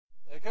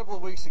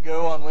weeks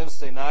ago on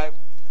Wednesday night,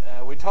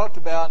 we talked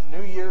about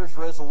New Year's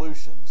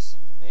resolutions.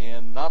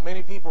 And not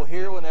many people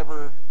here,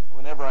 whenever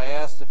I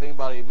asked if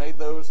anybody made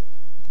those,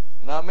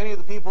 not many of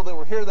the people that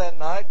were here that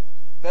night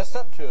fessed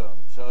up to them.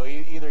 So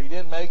either you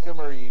didn't make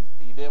them or you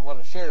didn't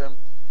want to share them.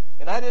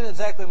 And I didn't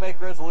exactly make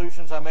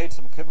resolutions. I made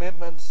some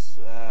commitments,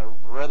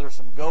 rather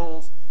some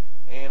goals.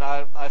 And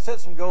I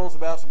set some goals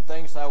about some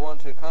things that I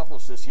wanted to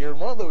accomplish this year. And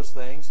one of those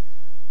things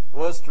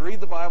was to read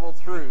the Bible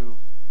through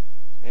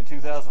in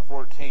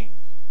 2014.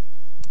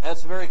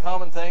 That's a very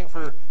common thing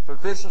for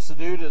Christians to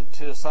do,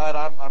 to decide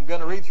I'm going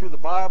to read through the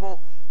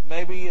Bible.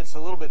 Maybe it's a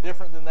little bit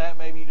different than that.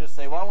 Maybe you just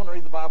say, well, I want to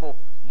read the Bible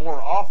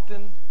more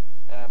often.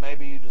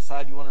 Maybe you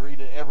decide you want to read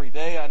it every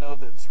day. I know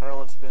that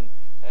Scarlett's been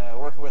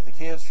working with the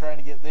kids, trying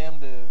to get them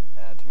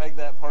to make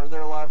that part of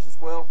their lives as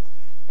well.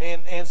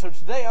 And so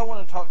today I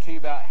want to talk to you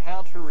about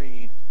how to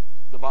read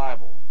the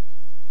Bible.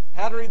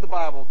 How to read the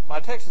Bible. My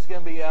text is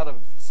going to be out of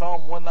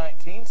Psalm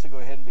 119, so go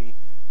ahead and be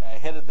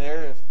headed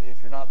there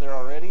if you're not there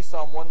already.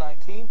 Psalm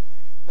 119.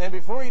 And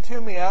before you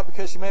tune me out,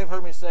 because you may have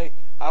heard me say,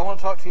 I want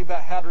to talk to you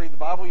about how to read the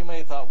Bible, you may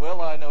have thought, well,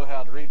 I know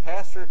how to read,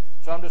 Pastor,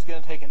 so I'm just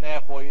going to take a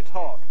nap while you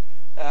talk.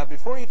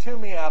 Before you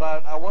tune me out,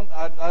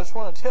 I just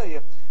want to tell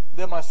you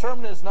that my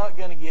sermon is not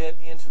going to get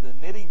into the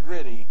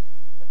nitty-gritty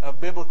of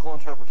biblical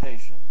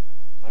interpretation.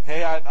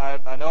 Okay,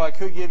 I know I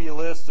could give you a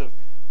list of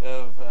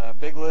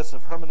big list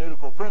of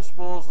hermeneutical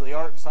principles, the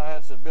art and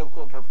science of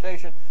biblical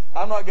interpretation.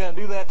 I'm not going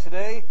to do that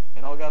today,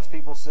 and all God's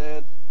people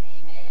said,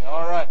 Amen.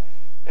 All right.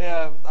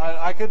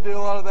 I could do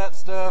a lot of that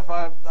stuff.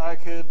 I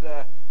could,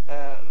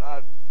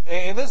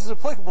 and this is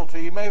applicable to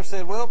you. You may have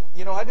said, well,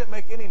 I didn't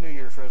make any New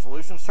Year's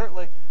resolutions.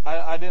 Certainly,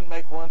 I didn't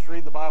make one to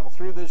read the Bible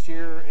through this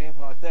year or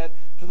anything like that,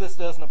 so this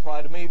doesn't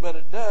apply to me, but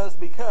it does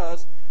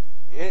because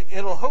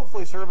it'll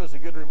hopefully serve as a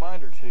good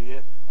reminder to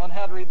you on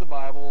how to read the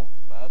Bible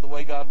the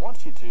way God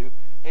wants you to.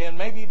 And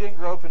maybe you didn't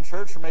grow up in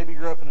church, or maybe you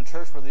grew up in a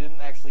church where they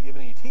didn't actually give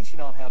any teaching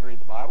on how to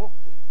read the Bible.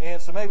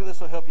 And so maybe this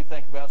will help you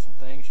think about some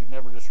things you've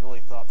never just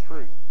really thought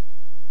through.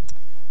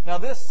 Now,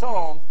 this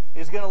psalm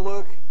is going to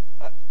look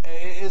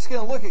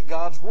at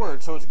God's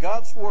Word. So it's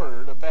God's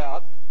Word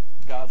about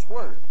God's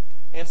Word.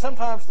 And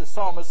sometimes the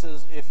psalmist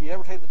says, if you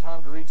ever take the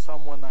time to read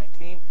Psalm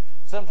 119,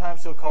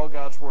 sometimes he'll call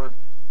God's Word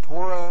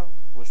Torah,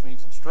 which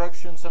means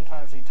instruction.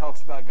 Sometimes he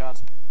talks about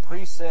God's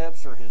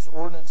precepts or His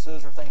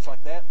ordinances or things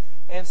like that.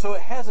 And so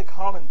it has a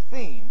common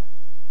theme,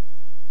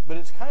 but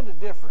it's kind of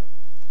different.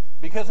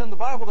 Because in the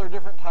Bible there are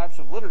different types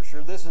of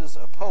literature. This is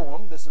a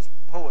poem. This is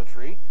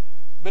poetry.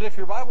 But if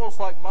your Bible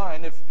is like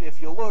mine,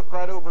 if you look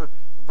right over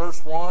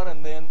verse 1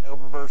 and then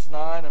over verse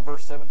 9 and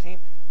verse 17,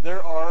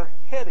 there are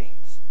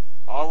headings.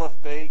 Aleph,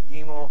 Bet,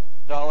 Gimel,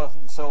 Daleth,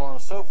 and so on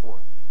and so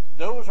forth.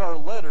 Those are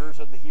letters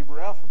of the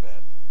Hebrew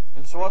alphabet.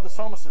 And so what the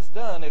psalmist has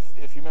done,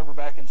 if you remember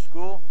back in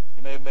school,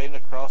 you may have made an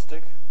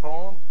acrostic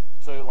poem.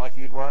 So like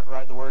you'd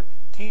write the word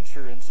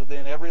teacher, and so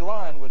then every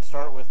line would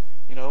start with,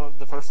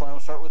 the first line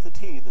would start with a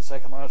T, the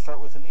second line would start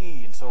with an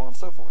E, and so on and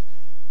so forth.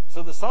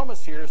 So the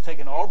psalmist here has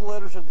taken all the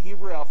letters of the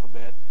Hebrew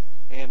alphabet,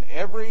 and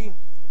every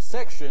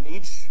section,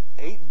 each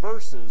 8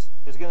 verses,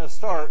 is going to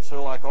start,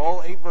 so like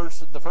all 8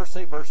 verses, the first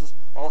 8 verses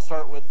all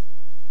start with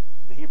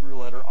the Hebrew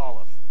letter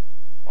Aleph.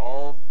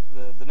 All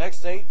the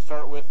next 8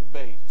 start with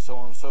Bet, so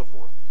on and so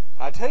forth.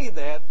 I tell you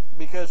that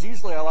because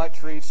usually I like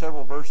to read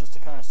several verses to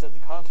kind of set the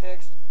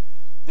context.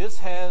 This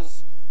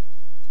has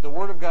the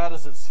Word of God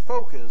as its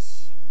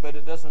focus, but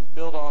it doesn't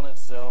build on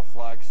itself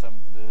like some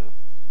of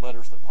the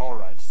letters that Paul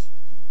writes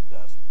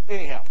does.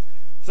 Anyhow,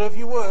 so if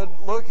you would,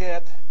 look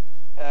at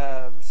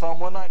Psalm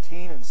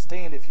 119 and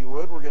stand if you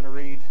would. We're going to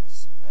read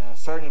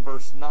starting in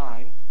verse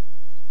 9.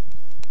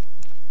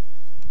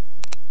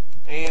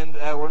 And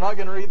we're not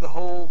going to read the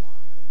whole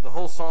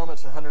psalm.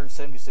 It's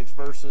 176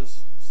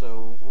 verses,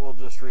 so we'll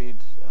just read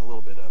a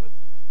little bit of it.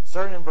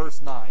 Starting in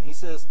verse 9, he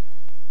says,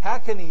 "How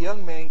can a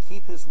young man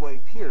keep his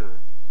way pure?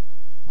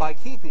 By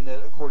keeping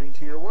it according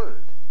to your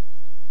word.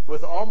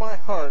 With all my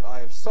heart I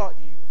have sought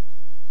you.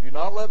 Do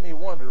not let me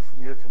wander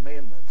from your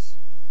commandments.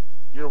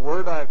 Your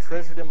word I have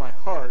treasured in my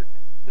heart,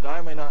 that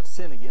I may not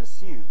sin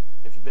against you."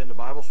 If you've been to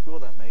Bible school,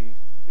 that may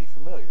be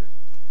familiar.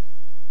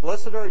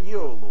 "Blessed are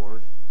you, O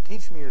Lord.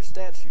 Teach me your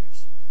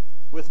statutes.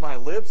 With my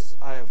lips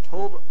I have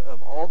told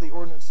of all the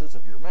ordinances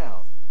of your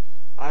mouth.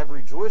 I have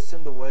rejoiced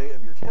in the way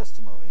of your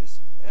testimonies,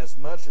 as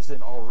much as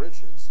in all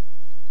riches.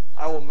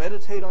 I will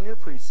meditate on your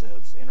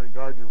precepts and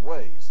regard your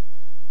ways.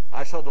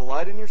 I shall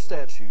delight in your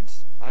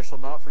statutes. I shall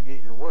not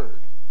forget your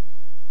word.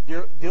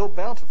 Deal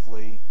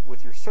bountifully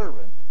with your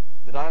servant,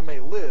 that I may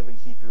live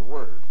and keep your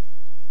word.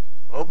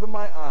 Open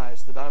my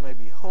eyes, that I may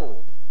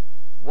behold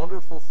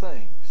wonderful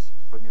things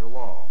from your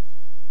law."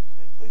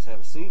 Okay, please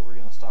have a seat. We're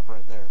going to stop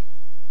right there.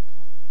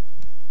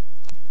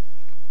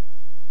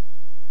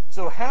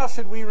 So how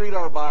should we read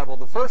our Bible?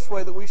 The first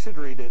way that we should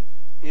read it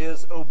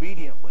is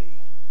obediently.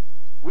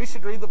 We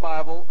should read the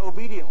Bible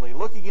obediently.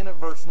 Look again at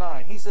verse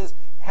 9. He says,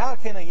 how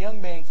can a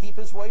young man keep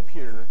his way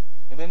pure?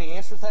 And then he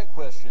answers that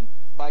question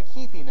by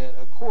keeping it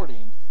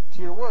according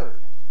to your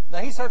word. Now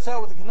he starts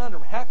out with a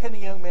conundrum. How can a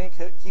young man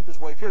keep his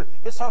way pure?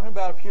 It's talking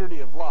about a purity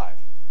of life.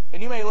 And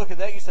And you may look at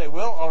that and you say,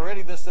 well,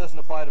 already this doesn't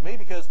apply to me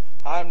because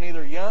I'm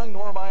neither young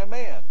nor am I a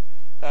man.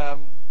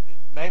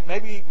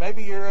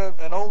 Maybe you're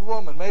an old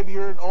woman. Maybe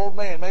you're an old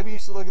man. Maybe you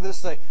should look at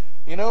this and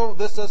say,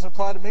 this doesn't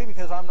apply to me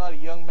because I'm not a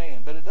young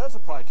man. But it does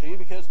apply to you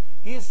because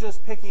he's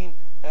just picking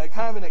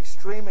kind of an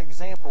extreme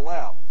example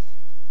out.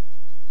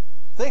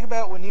 Think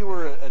about when you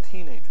were a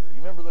teenager. You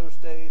remember those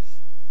days?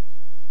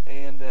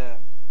 And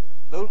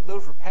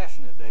those were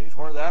passionate days,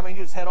 weren't they? I mean,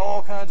 you just had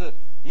all kinds of...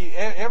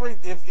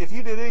 If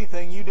you did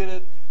anything, you did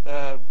it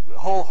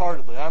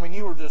wholeheartedly. I mean,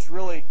 you were just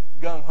really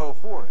gung-ho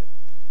for it.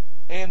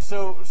 And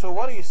so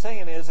what he's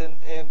saying is,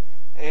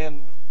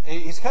 and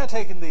he's kind of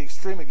taking the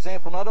extreme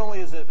example. Not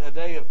only is it a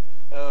day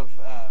of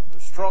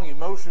strong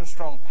emotion,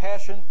 strong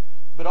passion,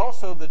 but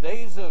also the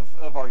days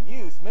of our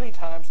youth many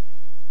times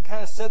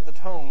kind of set the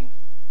tone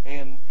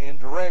and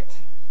direct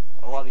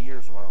a lot of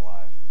years of our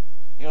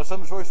life.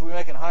 Some of the choices we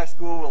make in high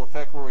school will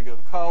affect where we go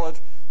to college.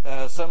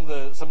 Some of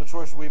the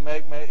choices we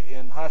make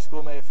in high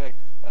school may affect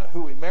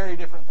who we marry,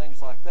 different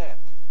things like that.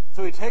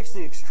 So he takes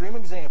the extreme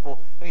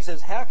example and he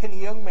says, how can a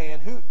young man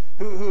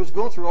who is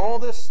going through all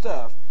this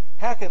stuff,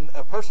 how can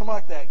a person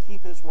like that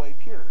keep his way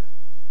pure?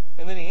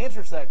 And then he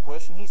answers that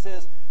question. He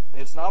says,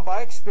 it's not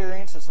by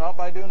experience, it's not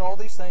by doing all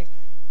these things,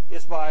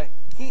 it's by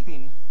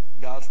keeping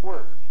God's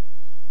Word.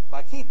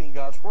 By keeping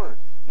God's Word.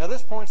 Now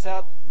this points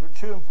out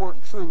two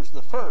important truths.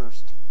 The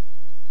first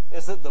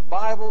is that the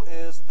Bible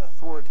is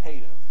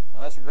authoritative.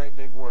 Now that's a great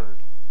big word.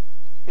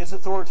 It's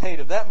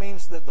authoritative. That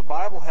means that the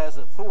Bible has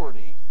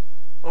authority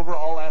over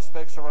all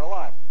aspects of our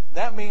life.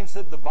 That means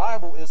that the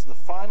Bible has the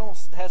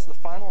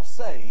final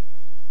say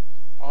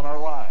on our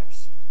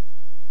lives.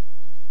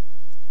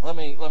 Let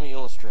me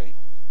illustrate.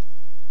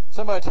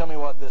 Somebody tell me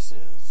what this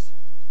is.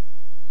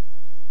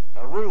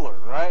 A ruler,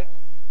 right?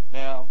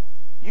 Now,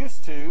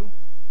 used to,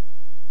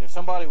 if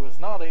somebody was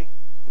naughty,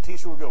 the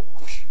teacher would go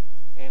whoosh,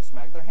 and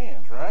smack their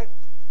hands, right?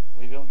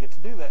 We don't get to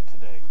do that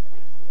today.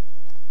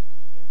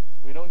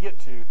 We don't get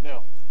to,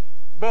 no.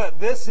 But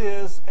this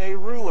is a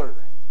ruler.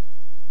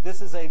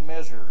 This is a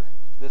measure.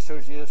 This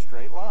shows you a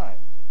straight line.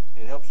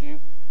 It helps you,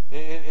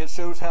 it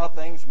shows how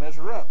things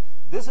measure up.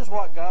 This is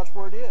what God's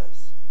Word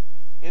is.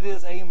 It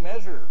is a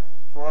measure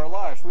for our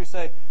lives. We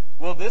say,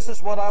 well, this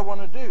is what I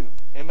want to do.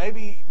 And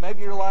maybe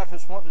your life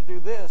is wanting to do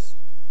this.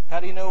 How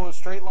do you know a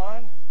straight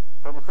line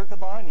from a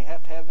crooked line? You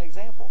have to have an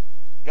example.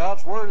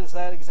 God's Word is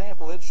that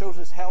example. It shows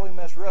us how we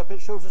measure up.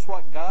 It shows us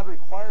what God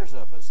requires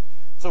of us.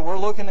 So we're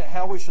looking at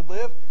how we should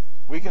live.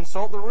 We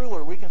consult the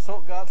ruler. We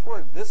consult God's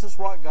Word. This is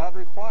what God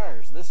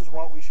requires. This is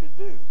what we should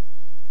do.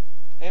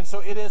 And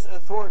so it is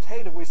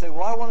authoritative. We say,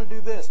 well, I want to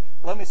do this.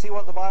 Let me see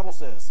what the Bible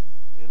says.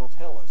 It'll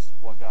tell us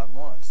what God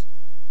wants.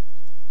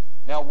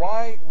 Now,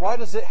 why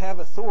does it have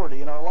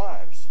authority in our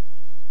lives?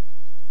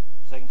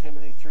 2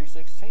 Timothy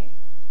 3:16.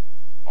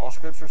 All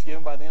Scripture is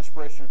given by the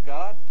inspiration of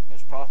God.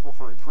 It's profitable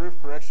for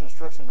reproof, correction,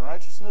 instruction, and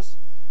righteousness,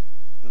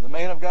 that the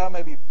man of God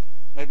may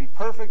be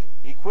perfect,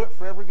 equipped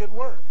for every good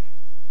work.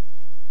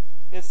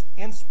 It's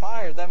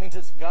inspired. That means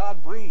it's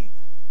God-breathed.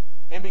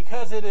 And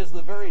because it is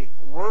the very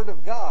Word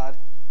of God,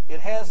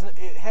 it has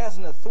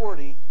an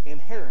authority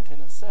inherent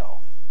in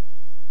itself.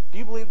 Do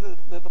you believe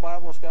that the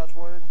Bible is God's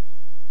Word?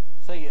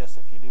 Say yes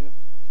if you do.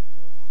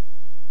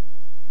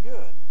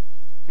 Good.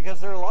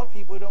 Because there are a lot of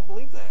people who don't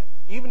believe that.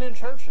 Even in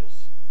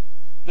churches.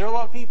 There are a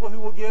lot of people who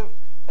will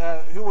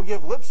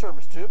give lip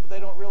service to it, but they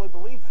don't really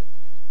believe it.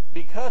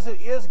 Because it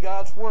is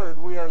God's Word,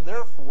 we are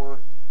therefore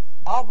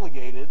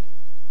obligated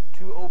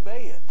to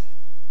obey it.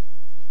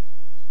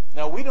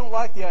 Now, we don't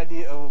like the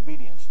idea of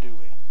obedience, do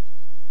we?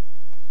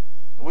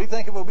 When we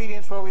think of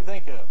obedience, what do we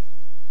think of?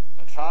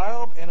 A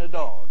child and a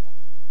dog,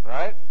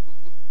 right?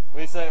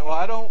 We say,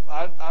 well,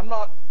 I'm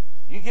not,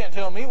 you can't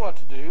tell me what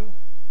to do.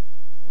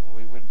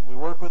 We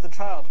work with a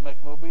child to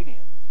make him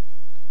obedient.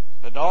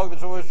 The dog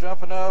that's always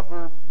jumping up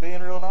or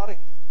being real naughty,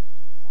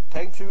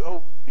 take him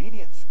to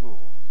obedience school.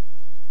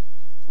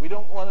 We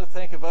don't want to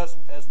think of us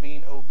as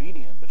being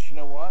obedient, but you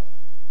know what?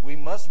 We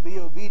must be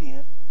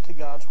obedient to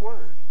God's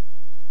Word.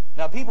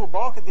 Now, people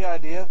balk at the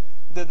idea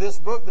that this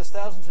book that's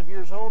thousands of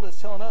years old is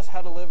telling us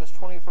how to live as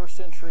 21st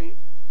century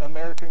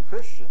American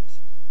Christians.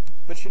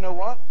 But you know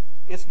what?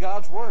 It's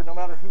God's Word. No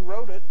matter who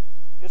wrote it,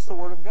 it's the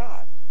Word of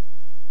God.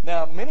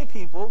 Now, many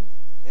people,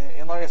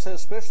 and like I said,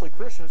 especially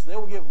Christians, they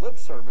will give lip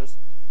service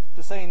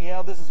to saying,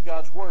 yeah, this is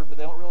God's Word, but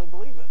they don't really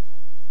believe it.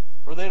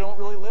 Or they don't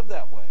really live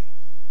that way.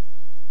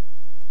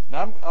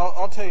 Now,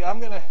 I'll tell you,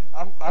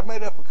 I've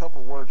made up a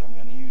couple words I'm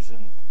going to use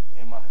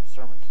in my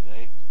sermon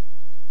today.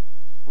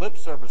 Lip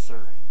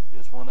servicer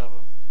is one of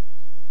them.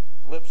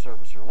 Lip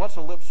servicer. What's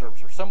a lip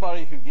servicer?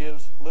 Somebody who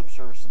gives lip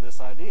service to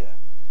this idea.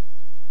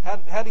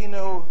 How do you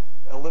know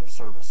a lip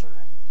servicer?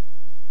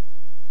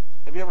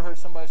 Have you ever heard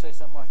somebody say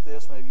something like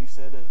this? Maybe you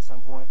said it at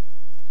some point.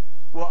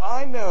 Well,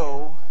 I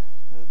know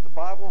that the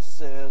Bible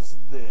says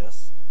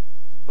this,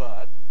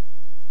 but...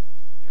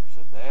 You ever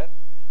said that?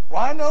 Well,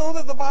 I know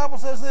that the Bible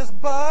says this,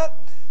 but...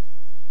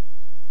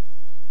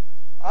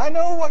 I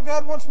know what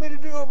God wants me to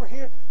do over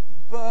here,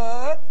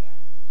 but...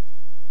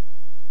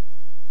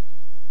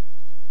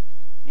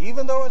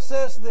 Even though it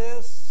says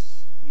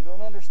this, you don't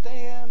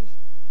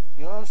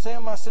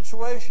understand my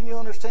situation. You'll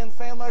understand the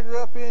family I grew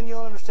up in.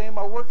 You'll understand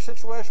my work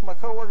situation, my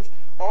coworkers,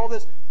 all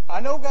this. I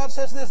know God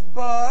says this,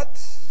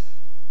 but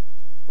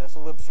that's a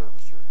lip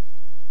servicer.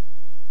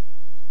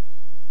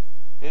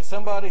 It's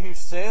somebody who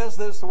says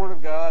that it's the Word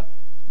of God,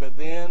 but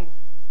then,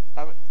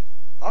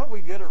 aren't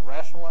we good at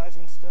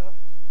rationalizing stuff?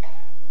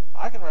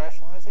 I can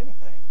rationalize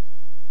anything.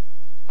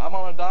 I'm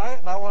on a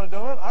diet and I want a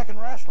donut, I can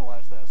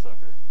rationalize that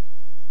sucker.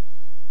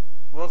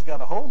 Well, it's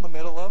got a hole in the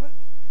middle of it.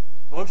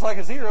 It looks like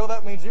a 0,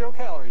 that means 0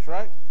 calories,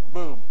 right?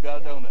 Boom,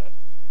 got a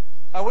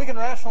donut. We can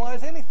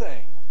rationalize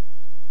anything.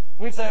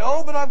 We'd say,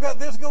 oh, but I've got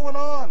this going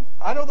on.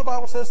 I know the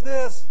Bible says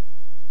this.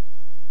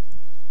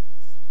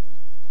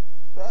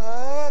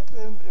 But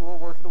it will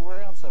work it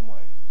around some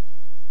way.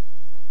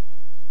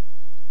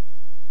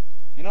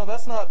 You know,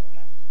 that's not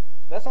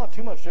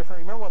too much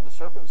different. Remember what the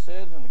serpent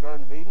said in the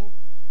Garden of Eden?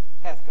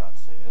 Hath God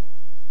said.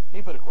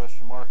 He put a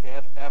question mark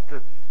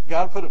after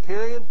God put a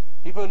period.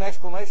 He put an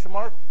exclamation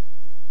mark.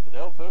 The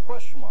devil put a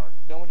question mark.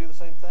 Don't we do the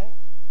same thing?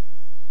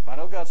 If I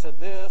know God said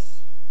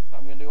this,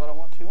 I'm going to do what I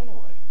want to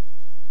anyway.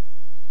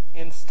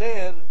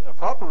 Instead, a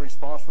proper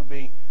response would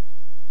be,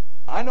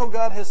 I know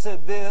God has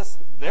said this,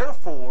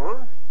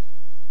 therefore,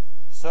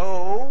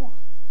 so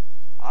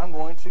I'm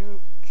going to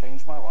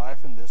change my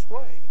life in this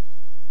way.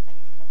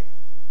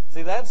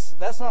 See,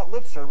 that's not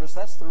lip service,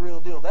 that's the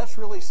real deal. That's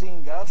really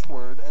seeing God's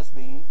Word as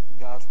being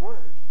God's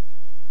Word.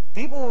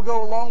 People will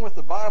go along with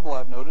the Bible,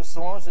 I've noticed,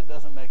 so long as it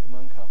doesn't make them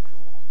uncomfortable.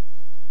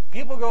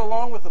 People go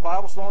along with the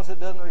Bible so long as it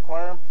doesn't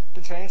require them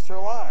to change their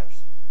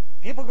lives.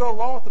 People go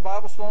along with the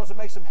Bible so long as it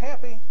makes them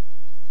happy.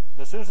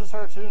 But as soon as they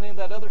start tuning in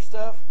that other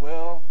stuff,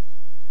 well,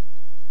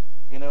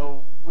 you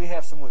know, we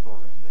have some wiggle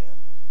room then.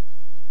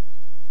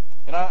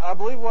 And I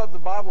believe what the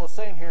Bible is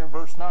saying here in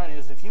verse 9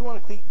 is if you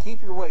want to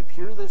keep your way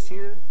pure this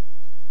year,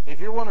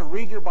 if you want to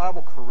read your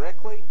Bible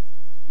correctly,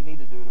 you need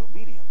to do it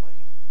obediently.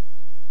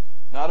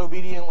 Not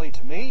obediently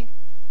to me,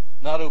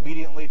 not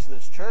obediently to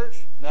this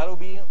church, not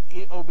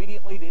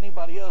obediently to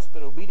anybody else,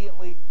 but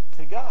obediently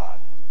to God.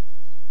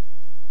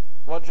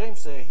 What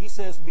James says, he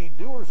says, be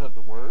doers of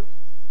the word,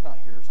 not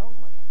hearers only.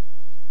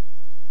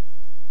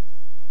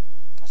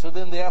 So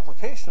then the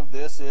application of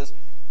this is,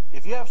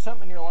 if you have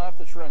something in your life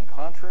that's running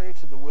contrary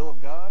to the will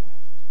of God,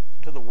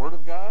 to the Word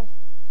of God,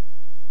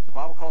 the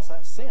Bible calls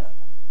that sin.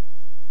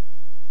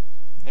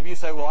 If you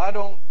say, well, I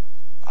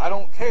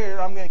don't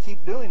care, I'm going to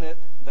keep doing it,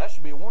 that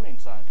should be a warning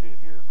sign to you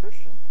if you're a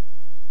Christian.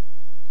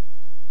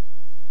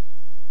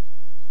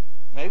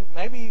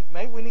 Maybe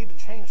we need to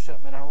change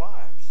something in our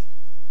lives.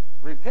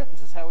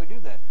 Repentance is how we do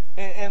that.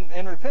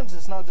 And repentance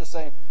is not just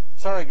saying,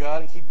 sorry,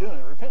 God, and keep doing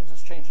it. Repentance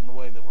is changing the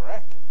way that we're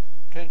acting,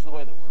 changing the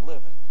way that we're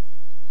living.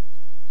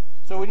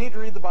 So we need to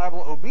read the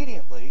Bible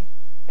obediently.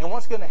 And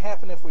what's going to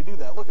happen if we do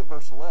that? Look at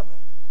verse 11.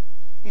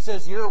 He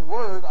says, your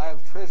word I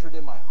have treasured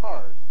in my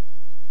heart,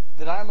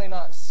 that I may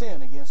not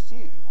sin against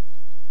you.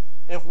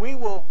 If we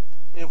will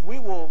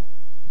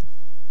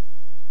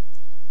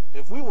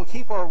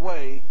keep our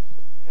way,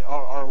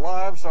 our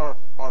lives, our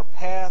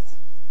path,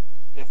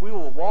 if we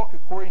will walk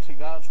according to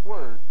God's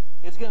Word,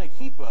 it's going to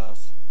keep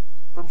us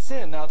from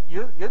sin. Now,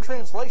 your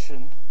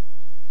translation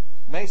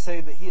may say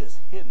that he has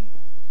hidden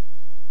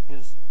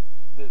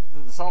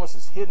the psalmist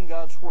has hidden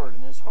God's Word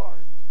in his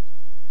heart.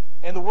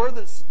 And the word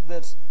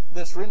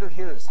that's rendered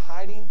here as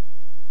hiding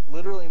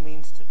literally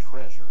means to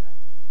treasure.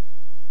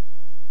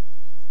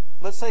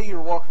 Let's say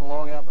you're walking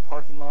along out in the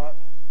parking lot,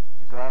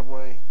 your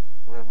driveway,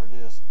 wherever it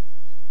is,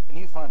 and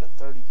you find a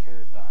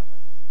 30-carat diamond.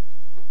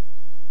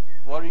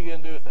 What are you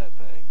going to do with that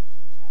thing?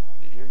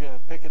 You're going to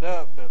pick it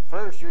up, but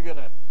first you're going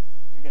to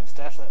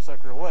stash that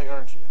sucker away,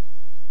 aren't you?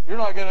 You're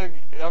not going to.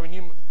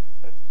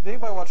 Did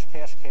anybody watch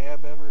Cash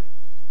Cab ever?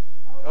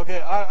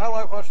 Okay, I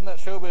like watching that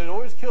show, but it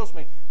always kills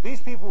me.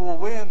 These people will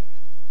win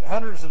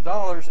hundreds of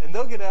dollars, and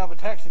they'll get out of a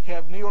taxi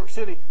cab in New York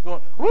City going,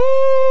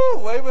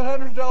 woo, waving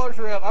hundreds of dollars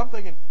around. I'm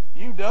thinking,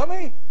 you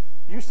dummy,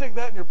 you stick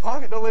that in your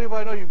pocket, don't let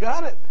anybody know you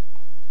got it.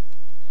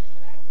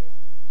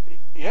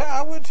 Yeah,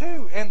 I would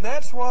too. And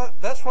that's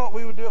what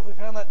we would do if we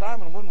found that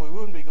diamond, wouldn't we? We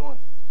wouldn't be going,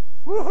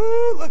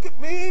 woohoo, look at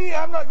me,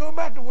 I'm not going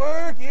back to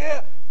work,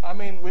 yeah.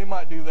 We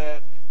might do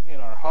that in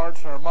our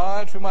hearts and our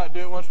minds. We might do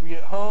it once we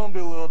get home,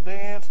 do a little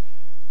dance.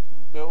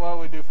 But what do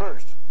we do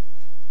first?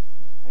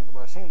 Ain't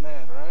nobody seen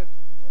that, right?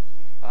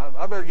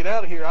 I better get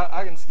out of here.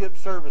 I can skip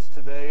service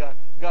today.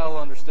 God will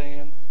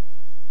understand.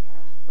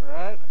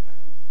 Right?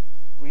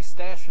 We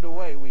stash it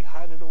away. We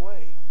hide it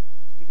away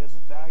because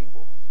it's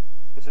valuable.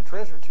 It's a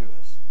treasure to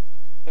us.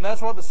 And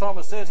that's what the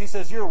psalmist says. He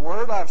says, your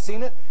word, I've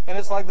seen it, and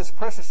it's like this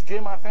precious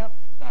gem I found,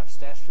 and I've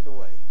stashed it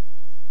away.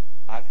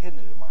 I've hidden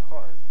it in my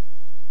heart.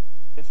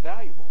 It's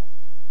valuable.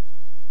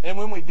 And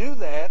when we do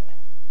that,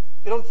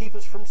 it'll keep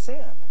us from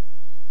sin.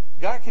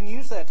 God can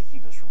use that to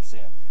keep us from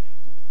sin.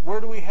 Where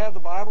do we have the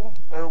Bible?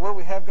 Or where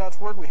we have God's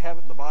Word? We have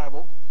it in the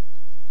Bible.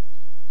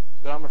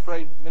 But I'm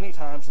afraid many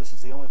times this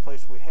is the only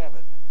place we have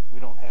it. We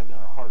don't have it in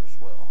our heart as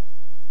well.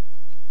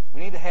 We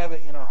need to have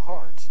it in our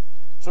hearts.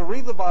 So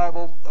read the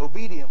Bible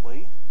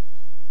obediently.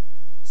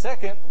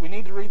 Second, we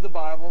need to read the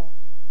Bible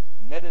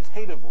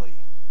meditatively.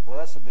 Well,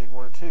 that's a big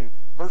word too.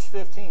 Verse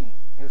 15,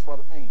 here's what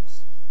it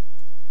means.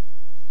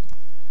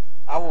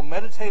 I will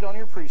meditate on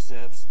your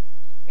precepts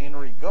and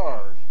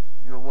regard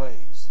your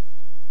ways.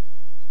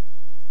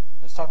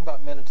 Let's talk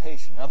about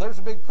meditation. Now, there's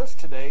a big push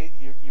today,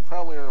 you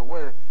probably are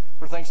aware,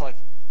 for things like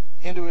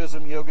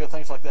Hinduism, yoga,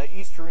 things like that,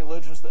 Eastern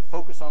religions that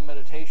focus on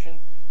meditation.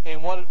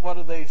 And what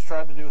do they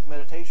strive to do with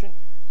meditation?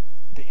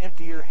 To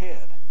empty your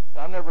head.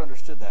 I've never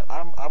understood that.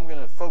 I'm going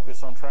to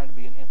focus on trying to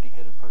be an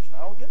empty-headed person.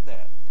 I don't get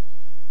that.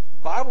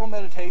 Bible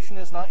meditation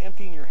is not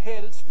emptying your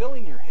head, it's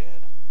filling your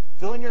head.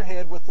 Filling your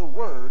head with the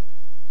Word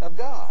of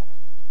God.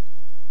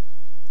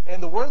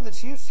 And the word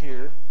that's used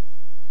here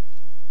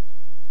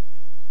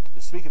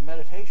to speak of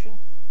meditation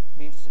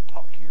means to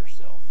talk to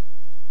yourself.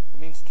 It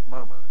means to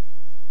murmur.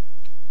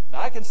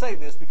 Now, I can say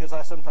this because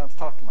I sometimes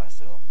talk to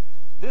myself.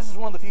 This is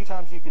one of the few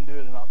times you can do it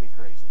and not be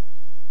crazy.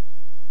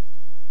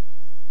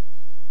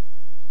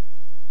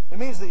 It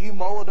means that you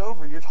mull it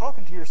over. You're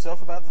talking to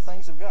yourself about the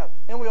things of God.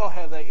 And we all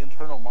have that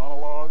internal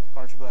monologue.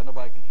 Aren't you glad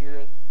nobody can hear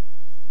it?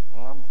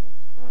 Well,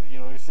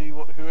 you see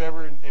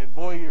whoever, and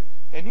boy,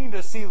 and you can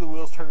just see the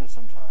wheels turning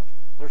sometimes.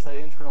 There's that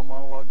internal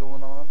monologue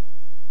going on.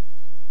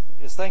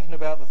 It's thinking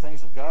about the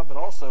things of God, but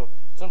also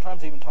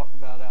sometimes even talking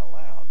about it out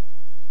loud.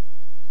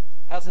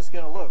 How's this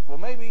going to look? Well,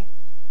 maybe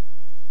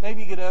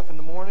you get up in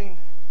the morning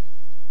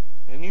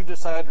and you've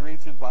decided to read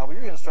through the Bible.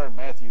 You're going to start in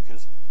Matthew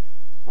because,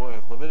 boy,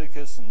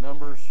 Leviticus and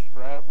Numbers,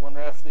 one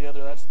right after the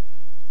other, that's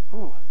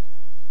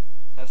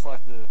like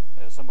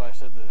as somebody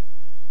said,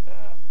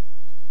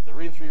 the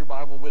reading through your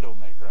Bible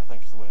widowmaker, I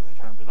think is the way they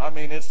termed it. I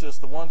mean, it's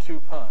just the 1-2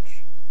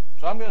 punch.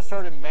 So I'm going to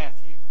start in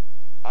Matthew.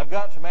 I've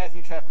gotten to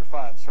Matthew chapter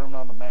 5, the Sermon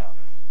on the Mount.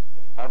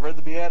 I've read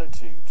the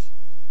Beatitudes.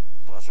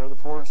 Blessed are the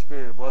poor in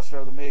spirit, blessed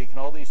are the meek, and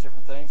all these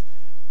different things.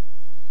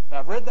 Now,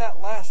 I've read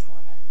that last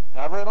one.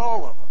 I've read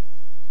all of them.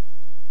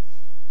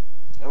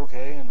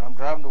 Okay, and I'm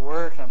driving to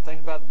work, and I'm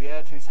thinking about the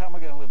Beatitudes. How am I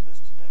going to live this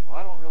today? Well,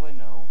 I don't really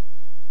know.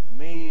 The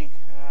meek,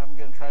 I'm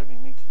going to try to be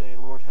meek today.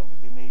 Lord, help me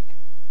be meek.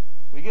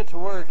 We get to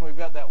work, and we've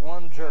got that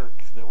one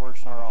jerk that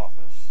works in our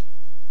office.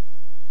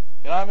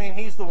 And I mean,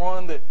 he's the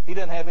one that he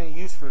doesn't have any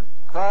use for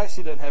Christ.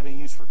 He doesn't have any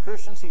use for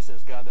Christians. He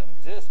says God doesn't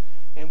exist.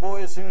 And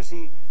boy, as soon as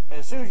you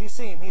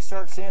see him, he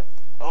starts saying,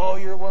 "Oh,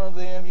 you're one of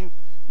them.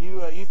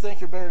 You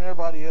think you're better than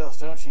everybody else,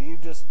 don't you?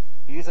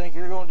 You think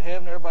you're going to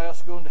heaven, everybody else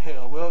is going to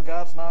hell. Well,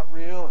 God's not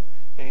real,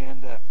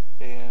 and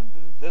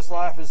this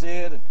life is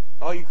it. And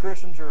all you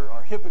Christians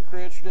are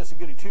hypocrites. You're just a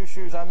goody two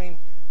shoes." I mean,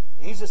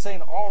 he's just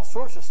saying all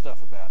sorts of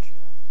stuff about you.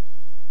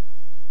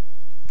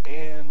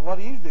 And what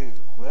do?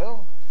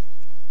 Well,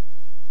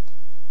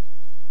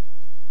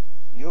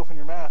 you open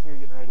your mouth and you're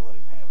getting ready to let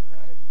him have it,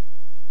 right?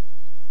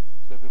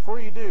 But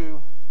before you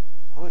do,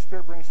 the Holy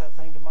Spirit brings that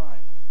thing to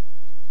mind.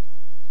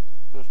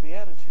 Those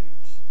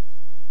Beatitudes.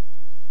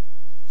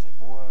 Say,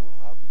 boy,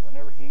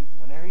 whenever he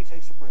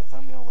takes a breath,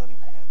 I'm going to let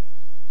him have it.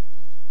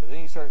 But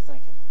then you start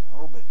thinking,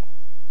 oh, but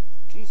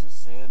Jesus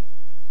said,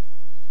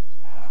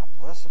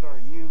 blessed are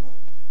you who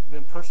have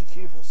been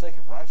persecuted for the sake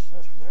of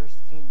righteousness, for theirs is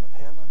the kingdom of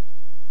heaven.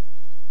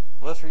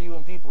 Blessed are you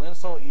when people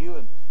insult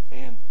you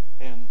and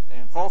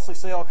falsely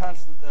say all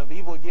kinds of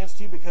evil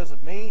against you because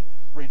of me.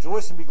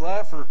 Rejoice and be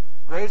glad, for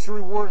great is your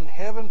reward in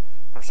heaven.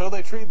 For so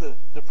they treat the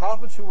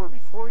prophets who were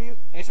before you.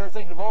 And you start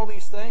thinking of all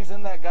these things.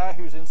 Then that guy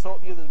who's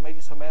insulting you that made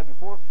you so mad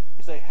before,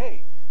 you say,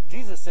 hey,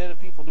 Jesus said if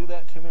people do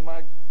that to me,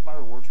 my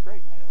reward's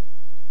great in heaven.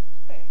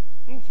 Hey,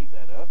 you can keep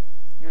that up.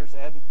 You're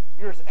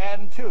just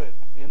adding to it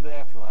in the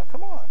afterlife.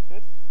 Come on.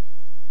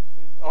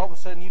 All of a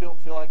sudden you don't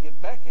feel like getting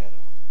back at him.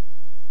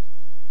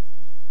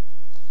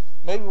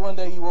 Maybe one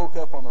day you woke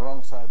up on the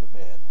wrong side of the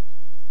bed.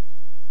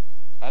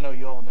 I know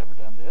you all have never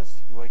done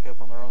this. You wake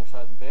up on the wrong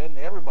side of the bed and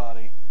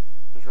everybody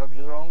just rubs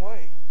you the wrong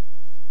way.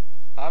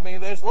 I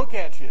mean, they just look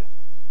at you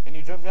and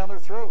you jump down their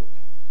throat.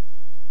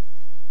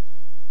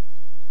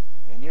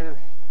 And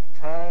you're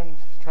trying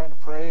to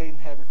pray and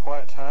have your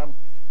quiet time.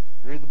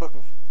 You read the book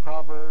of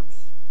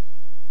Proverbs.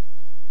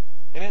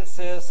 And it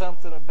says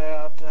something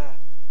about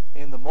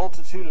in the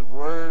multitude of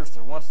words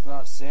there wants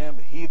not sin,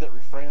 but he that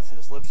refraineth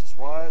his lips is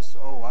wise.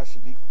 Oh, I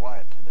should be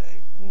quiet today.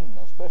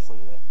 Especially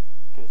today,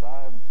 because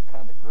I'm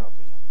kind of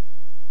grumpy.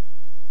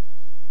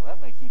 Well,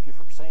 that may keep you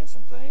from saying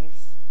some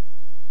things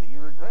that you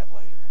regret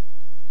later.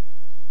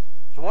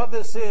 So what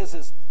this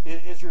is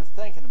you're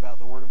thinking about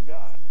the Word of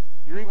God.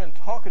 You're even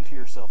talking to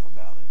yourself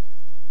about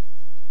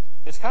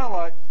it. It's kind of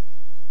like,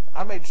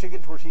 I made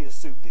chicken tortilla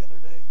soup the other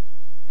day,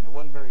 and it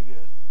wasn't very good.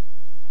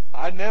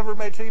 I'd never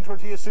made chicken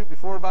tortilla soup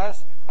before,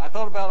 but I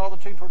thought about all the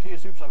chicken tortilla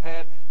soups I've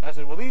had, and I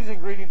said, well, these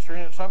ingredients are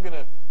in it, so I'm going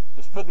to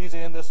just put these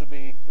in. This would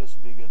be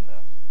good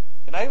enough.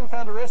 And I even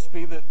found a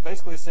recipe that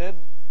basically said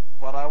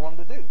what I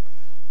wanted to do.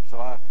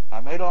 So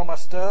I made all my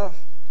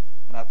stuff,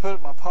 and I put it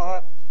in my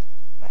pot,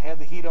 and I had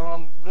the heat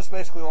on just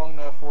basically long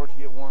enough for it to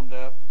get warmed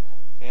up,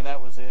 and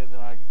that was it.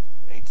 Then I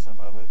ate some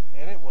of it,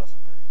 and it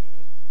wasn't very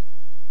good.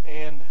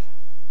 And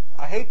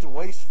I hate to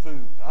waste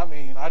food. I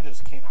mean, I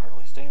just can't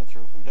hardly stand to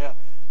throw food out.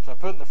 So I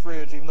put it in the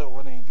fridge, even though it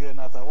wasn't any good, and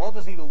I thought, well, I'll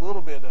just eat a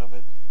little bit of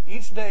it.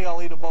 Each day I'll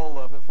eat a bowl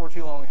of it. For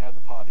too long I had the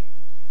pot eaten.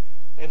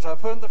 And so I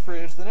put it in the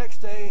fridge. The next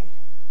day,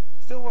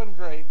 still wasn't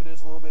great, but it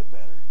was a little bit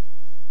better.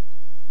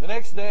 The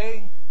next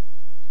day,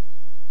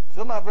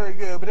 still not very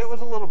good, but it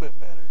was a little bit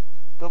better.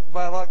 But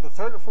by like the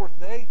third or fourth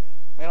day,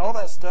 man, all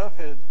that stuff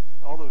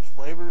all those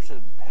flavors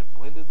had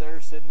blended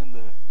there, sitting in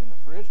the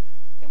fridge.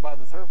 And by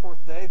the third or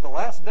fourth day, the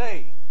last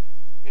day,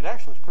 it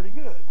actually was pretty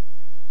good.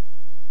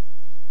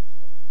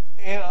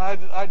 And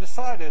I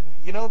decided,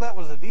 that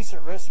was a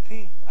decent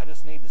recipe. I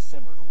just need to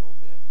simmer it a little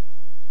bit.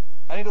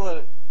 I need to let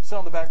it sit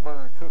on the back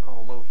burner and cook on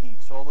a low heat,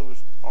 so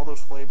all those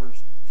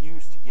flavors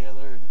fuse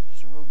together, and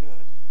it's real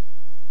good.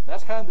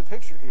 That's kind of the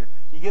picture here.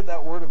 You get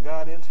that Word of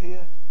God into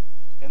you,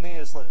 and then you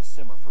just let it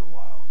simmer for a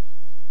while.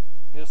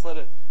 You just let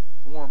it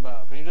warm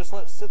up, and you just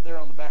let it sit there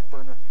on the back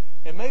burner.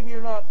 And maybe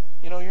you're not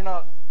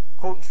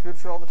quoting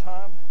Scripture all the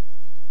time,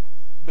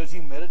 but as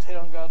you meditate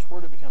on God's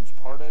Word, it becomes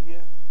part of you.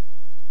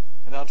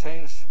 And that'll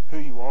change who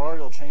you are.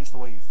 It'll change the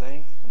way you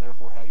think, and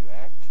therefore how you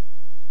act.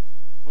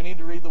 We need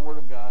to read the Word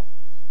of God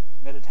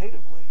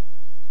meditatively.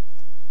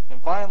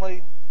 And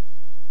finally,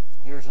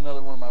 here's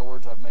another one of my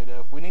words I've made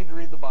up. We need to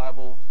read the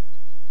Bible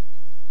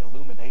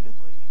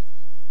illuminatedly.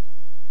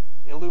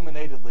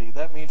 Illuminatedly.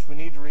 That means we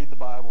need to read the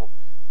Bible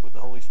with the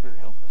Holy Spirit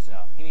helping us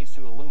out. He needs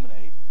to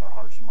illuminate our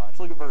hearts and minds.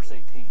 Look at verse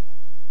 18.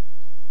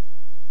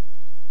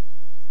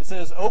 It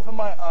says, "Open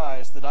my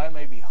eyes that I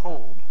may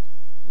behold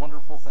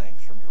wonderful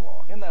things from your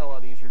law." Isn't that a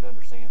lot easier to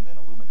understand than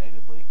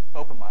illuminatedly?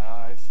 Open my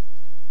eyes.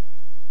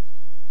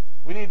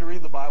 We need to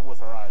read the Bible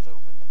with our eyes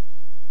open.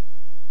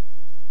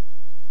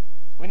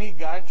 We need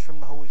guidance from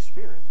the Holy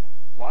Spirit.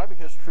 Why?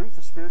 Because truth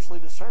is spiritually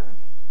discerned.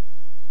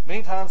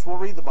 Many times we'll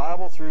read the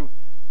Bible through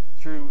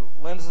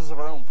lenses of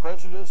our own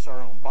prejudice,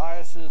 our own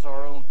biases,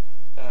 our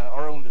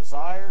own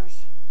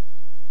desires.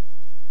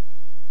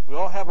 We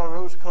all have our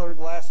rose-colored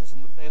glasses,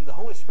 and the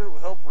Holy Spirit will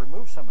help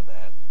remove some of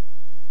that.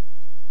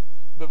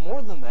 But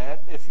more than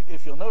that,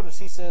 if you'll notice,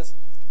 he says,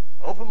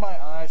 "Open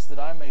my eyes that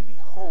I may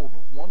behold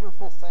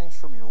wonderful things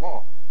from your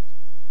law."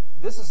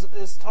 This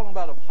is talking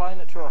about applying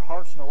it to our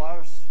hearts and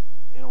lives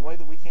in a way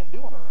that we can't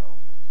do on our own.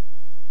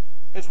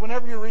 It's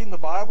whenever you're reading the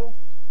Bible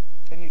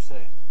and you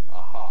say,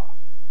 "Aha.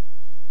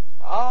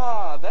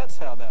 That's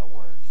how that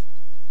works.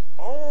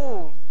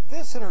 Oh,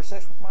 this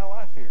intersects with my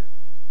life here."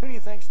 Who do you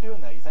think's doing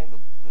that? You think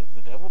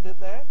the devil did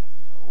that?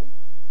 No.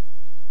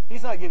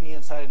 He's not giving you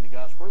insight into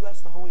God's Word.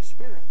 That's the Holy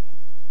Spirit.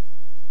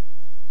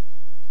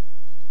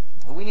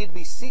 We need to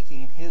be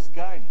seeking His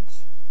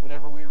guidance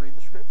whenever we read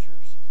the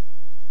Scriptures.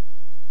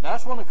 Now, I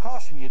just want to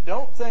caution you,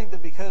 don't think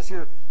that because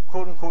you're,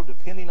 quote-unquote,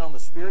 depending on the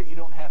Spirit, you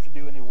don't have to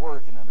do any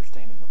work in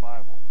understanding the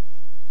Bible.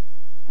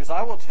 Because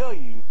I will tell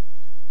you,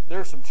 there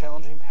are some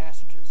challenging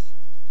passages.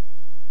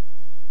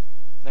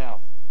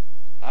 Now,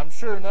 I'm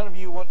sure none of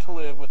you want to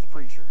live with a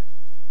preacher,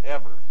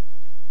 ever.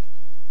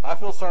 I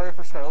feel sorry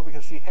for Scarlett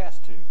because she has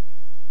to.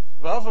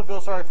 But I also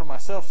feel sorry for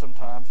myself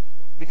sometimes,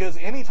 because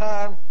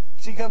anytime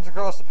she comes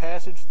across a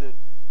passage that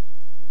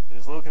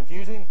is a little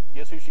confusing,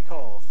 guess who she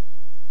calls?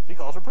 She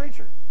calls her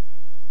preacher.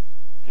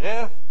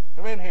 "Jeff,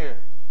 come in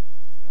here."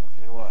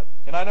 Okay, what?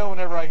 And I know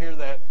whenever I hear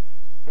that,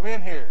 "Come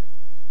in here,"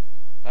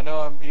 I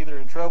know I'm either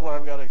in trouble or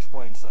I've got to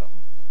explain something.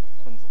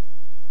 And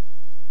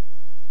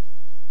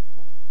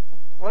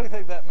what do you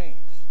think that means?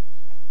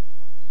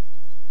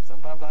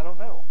 Sometimes I don't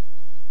know.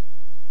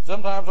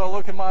 Sometimes I'll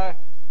look in my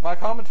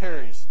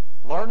commentaries.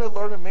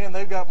 Learned men,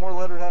 they've got more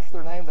letters after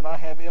their name than I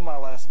have in my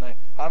last name.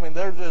 I mean,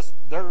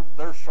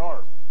 they're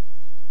sharp.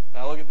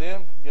 Now look at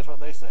them, guess what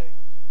they say?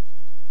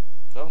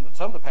 Some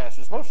of the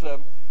passages, most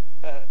of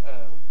them,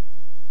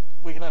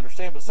 we can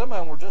understand, but some of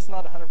them we're just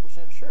not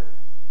 100% sure.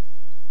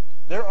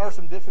 There are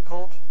some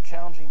difficult,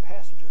 challenging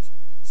passages.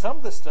 Some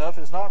of the stuff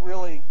is not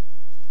really,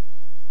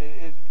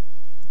 you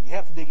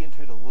have to dig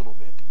into it a little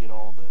bit to get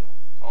all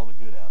the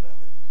good out of it.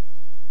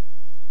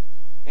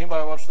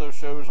 Anybody watch those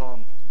shows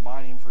on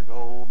mining for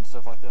gold and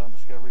stuff like that on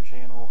Discovery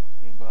Channel?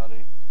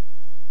 Anybody?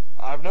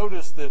 I've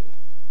noticed that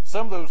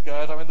some of those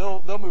guys, I mean,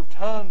 they'll move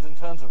tons and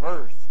tons of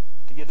earth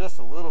to get just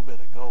a little bit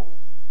of gold.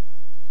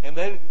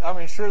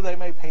 And sure, they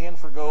may pan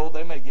for gold.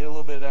 They may get a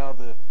little bit out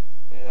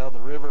of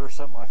the river or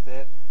something like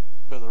that.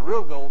 But the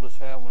real gold is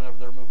found whenever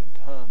they're moving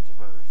tons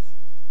of earth.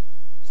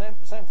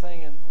 Same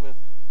thing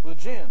with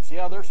gems.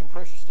 Yeah, there's some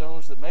precious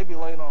stones that may be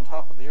laying on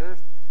top of the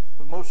earth,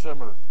 but most of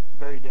them are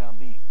buried down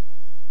deep.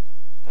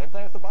 Same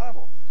thing with the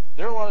Bible.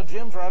 There are a lot of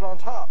gems right on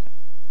top.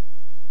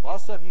 A lot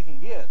of stuff you can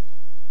get.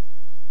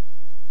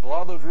 A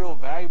lot of those real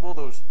valuable,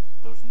 those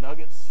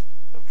nuggets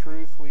of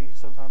truth, we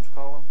sometimes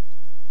call them,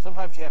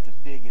 sometimes you have to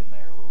dig in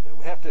there a little bit.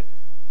 We have to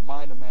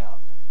mine them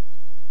out.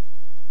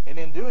 And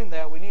in doing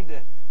that, we need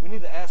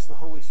to ask the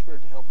Holy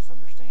Spirit to help us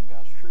understand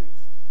God's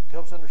truth, to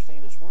help us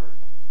understand His Word.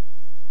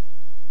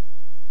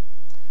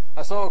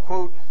 I saw a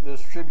quote that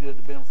was attributed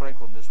to Ben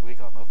Franklin this week.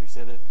 I don't know if he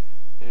said it.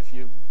 If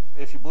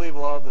you believe a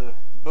lot of the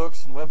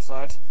books and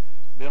websites,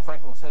 Ben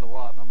Franklin said a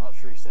lot, and I'm not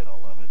sure he said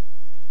all of it.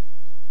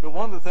 But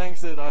one of the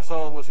things that I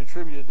saw was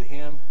attributed to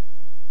him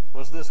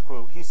was this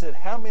quote. He said,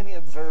 "How many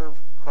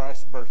observe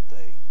Christ's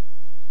birthday?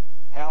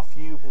 How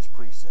few His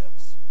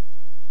precepts."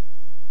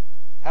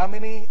 How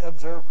many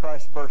observe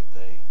Christ's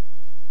birthday?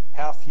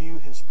 how few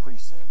his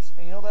precepts.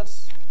 And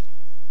that's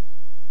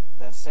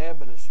sad,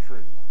 but it's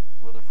true,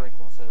 whether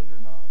Franklin said it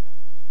or not.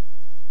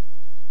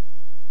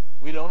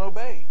 We don't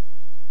obey.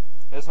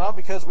 It's not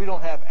because we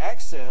don't have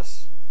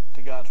access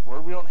to God's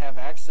Word. We don't have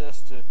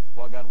access to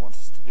what God wants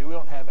us to do. We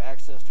don't have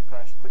access to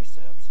Christ's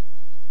precepts.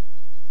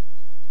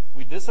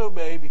 We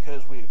disobey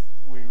because we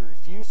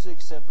refuse to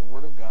accept the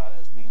Word of God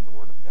as being the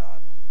Word of God.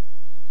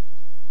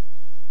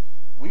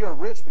 We are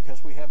rich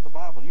because we have the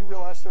Bible. You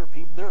realize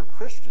there are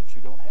Christians who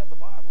don't have the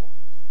Bible.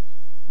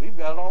 We've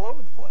got it all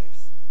over the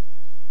place.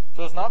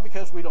 So it's not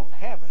because we don't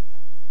have it.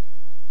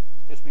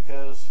 It's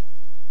because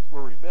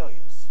we're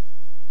rebellious.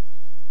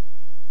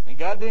 And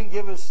God didn't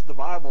give us the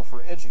Bible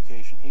for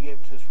education. He gave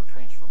it to us for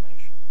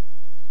transformation.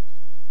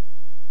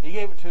 He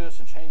gave it to us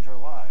to change our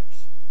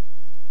lives.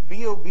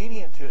 Be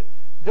obedient to it.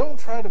 Don't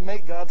try to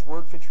make God's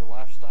Word fit your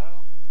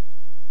lifestyle.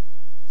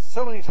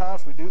 So many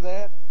times we do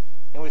that,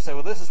 and we say,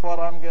 well, this is what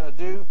I'm going to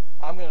do.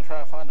 I'm going to try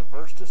to find a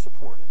verse to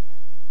support it.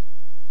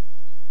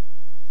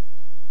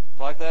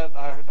 Like that,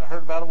 I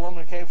heard about a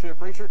woman who came to a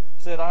preacher,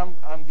 said, I'm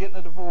getting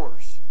a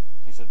divorce.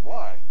 He said,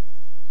 why?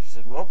 She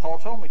said, well, Paul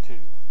told me to.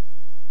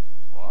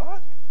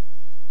 What?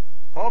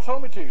 Paul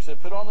told me to. He said,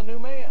 put on the new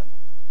man.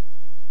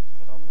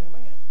 Put on the new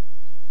man.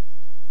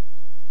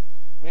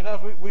 I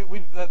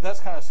mean, that's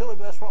kind of silly,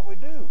 but that's what we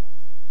do.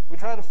 We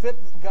try to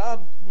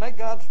make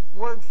God's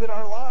Word fit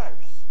our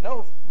lives.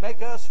 No,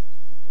 make us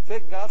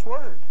fit God's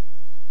Word.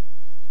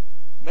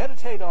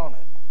 Meditate on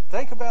it.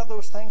 Think about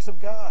those things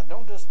of God.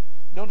 Don't just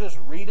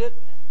read it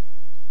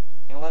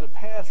and let it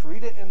pass.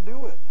 Read it and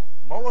do it.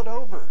 Mull it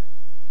over.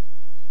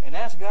 And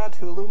ask God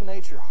to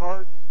illuminate your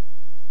heart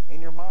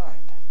and your mind.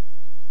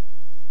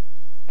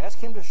 Ask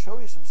Him to show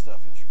you some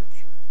stuff in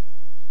Scripture.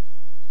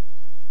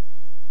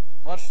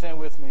 Why don't you stand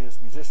with me as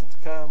musicians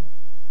come.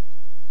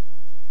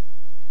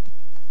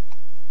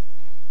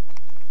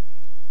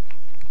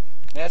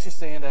 And as you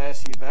stand, I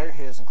ask you to bow your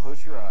heads and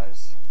close your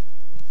eyes.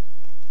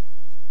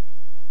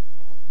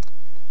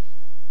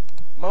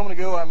 A moment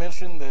ago I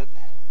mentioned that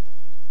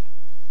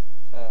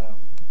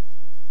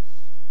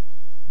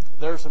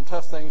there are some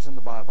tough things in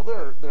the Bible.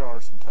 There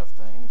are some tough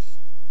things.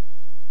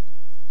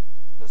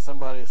 But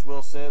somebody, as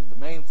Will said, the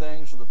main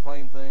things are the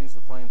plain things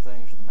are the main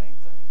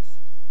things.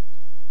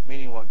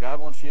 Meaning what God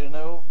wants you to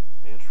know,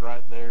 it's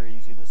right there,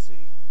 easy to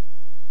see.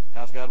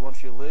 How does God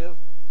want you to live?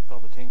 It's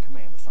called the 10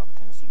 Commandments, not the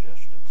 10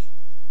 Suggestions.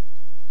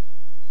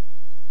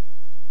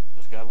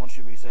 Does God want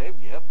you to be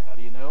saved? Yep. How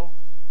do you know?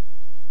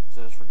 It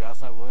says, for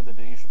God's not willing that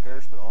any should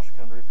perish, but all should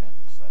come to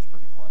repentance. That's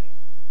pretty plain.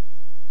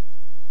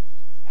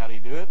 How do you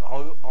do it?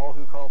 All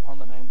who call upon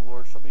the name of the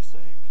Lord shall be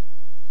saved.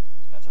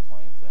 That's a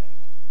plain thing.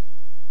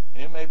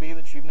 And it may be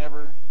that you've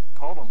never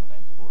called on the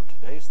name of the Lord.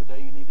 Today's the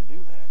day you need to do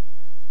that.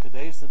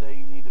 Today's the day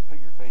you need to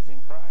put your faith in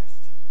Christ.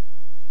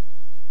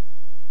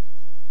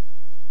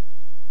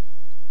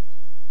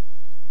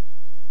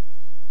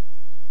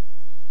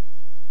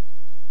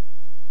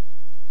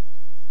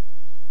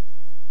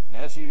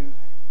 And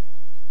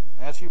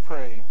as you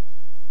pray,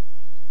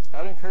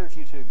 I would encourage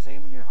you to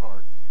examine your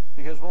heart.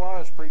 Because while I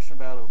was preaching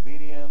about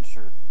obedience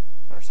or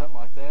something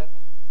like that,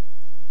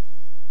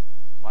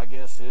 my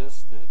guess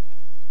is that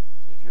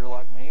if you're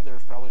like me,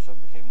 there's probably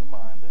something that came to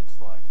mind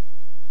that's like,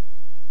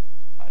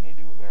 I need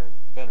to do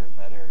better in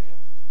that area.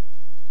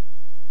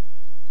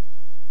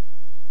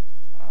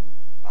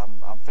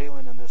 I'm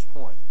failing in this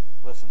point.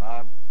 Listen,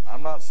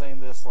 I'm not saying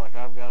this like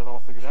I've got it all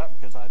figured out,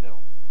 because I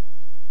don't.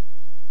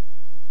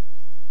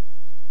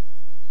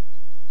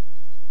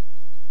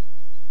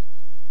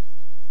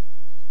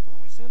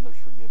 When we sin, there's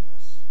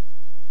forgiveness.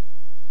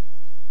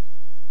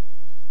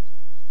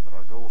 But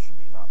our goal should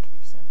be not to be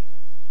sinning.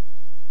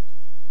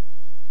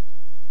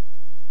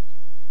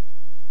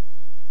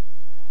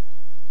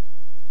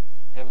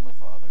 Heavenly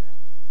Father,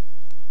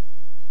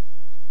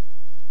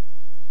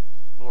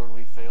 Lord,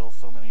 we fail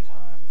so many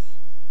times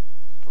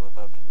to live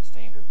up to the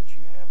standard that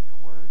you have in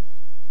your Word.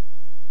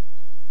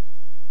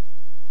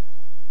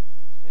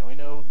 And we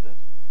know that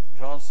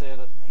John said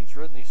he's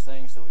written these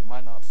things that we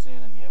might not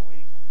sin, and yet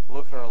we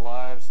look at our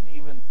lives, and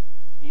even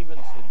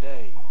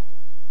today,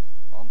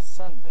 on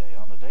Sunday,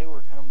 on the day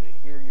we're come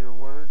to hear your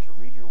Word, to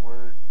read your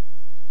Word,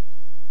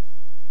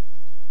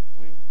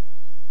 we've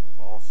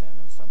all sinned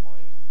in some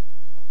way.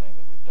 The thing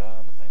that we've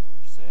done, the thing that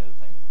we've said, the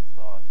thing that we've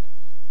thought.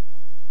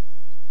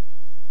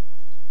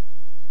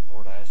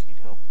 Lord, I ask you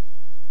to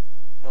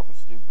help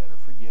us do better.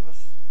 Forgive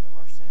us of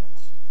our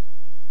sins.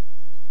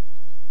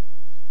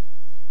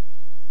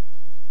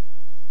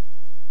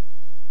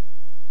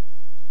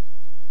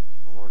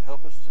 But Lord,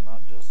 help us to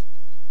not just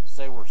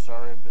say we're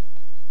sorry, but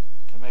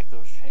to make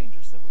those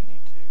changes that we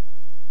need to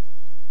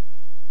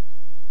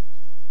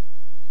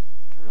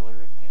really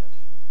repent,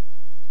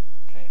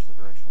 change the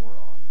direction we're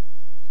on.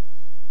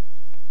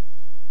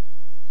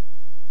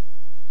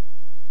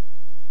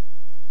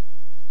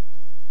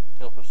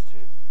 Help us to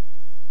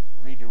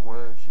read your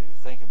Word, to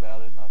think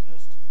about it, not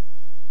just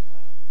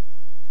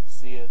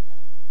see it,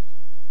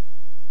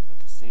 but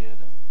to see it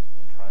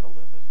and try to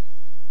live it.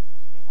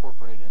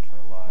 Incorporate it into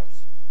our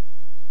lives.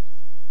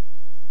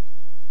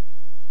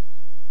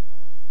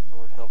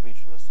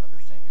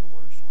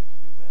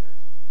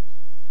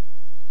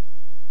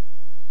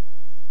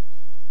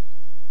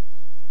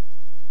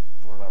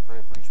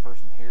 pray for each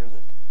person here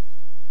that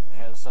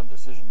has some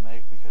decision to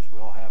make, because we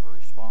all have a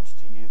response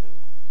to you. That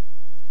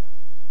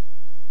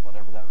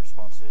whatever that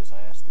response is,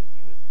 I ask that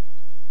you would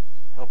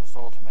help us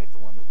all to make the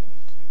one that we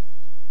need to.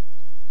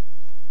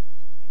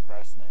 In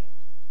Christ's name.